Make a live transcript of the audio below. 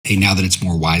hey, now that it's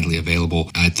more widely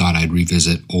available, I thought I'd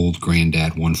revisit Old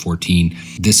Grandad 114.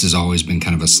 This has always been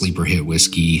kind of a sleeper hit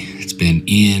whiskey. It's been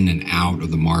in and out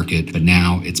of the market, but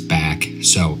now it's back.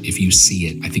 So if you see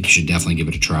it, I think you should definitely give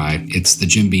it a try. It's the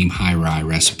Jim Beam High Rye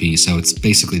recipe, so it's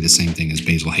basically the same thing as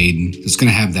Basil Hayden. It's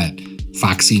going to have that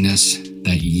foxiness,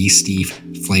 that yeasty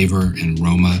flavor and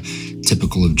aroma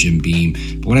typical of Jim Beam.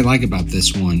 But what I like about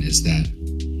this one is that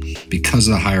because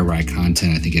of the higher rye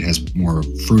content, I think it has more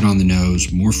fruit on the nose,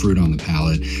 more fruit on the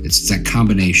palate. It's that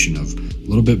combination of a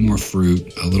little bit more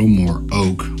fruit, a little more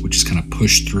oak, which is kind of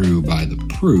pushed through by the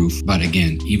proof. But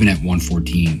again, even at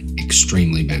 114,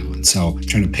 extremely balanced. So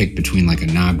trying to pick between like a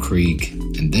Knob Creek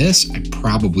and this, I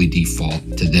probably default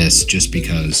to this just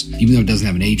because even though it doesn't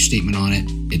have an age statement on it,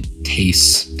 it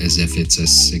tastes as if it's a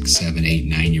 6, 7,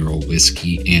 8, 9-year-old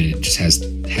whiskey, and it just has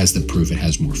the proof. It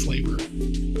has more flavor.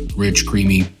 Rich,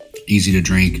 creamy, easy to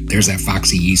drink. There's that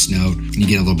foxy yeast note. You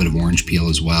get a little bit of orange peel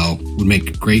as well. Would make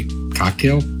a great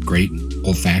cocktail, great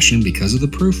old fashioned because of the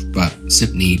proof, but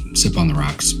sip neat, sip on the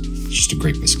rocks. It's just a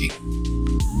great whiskey.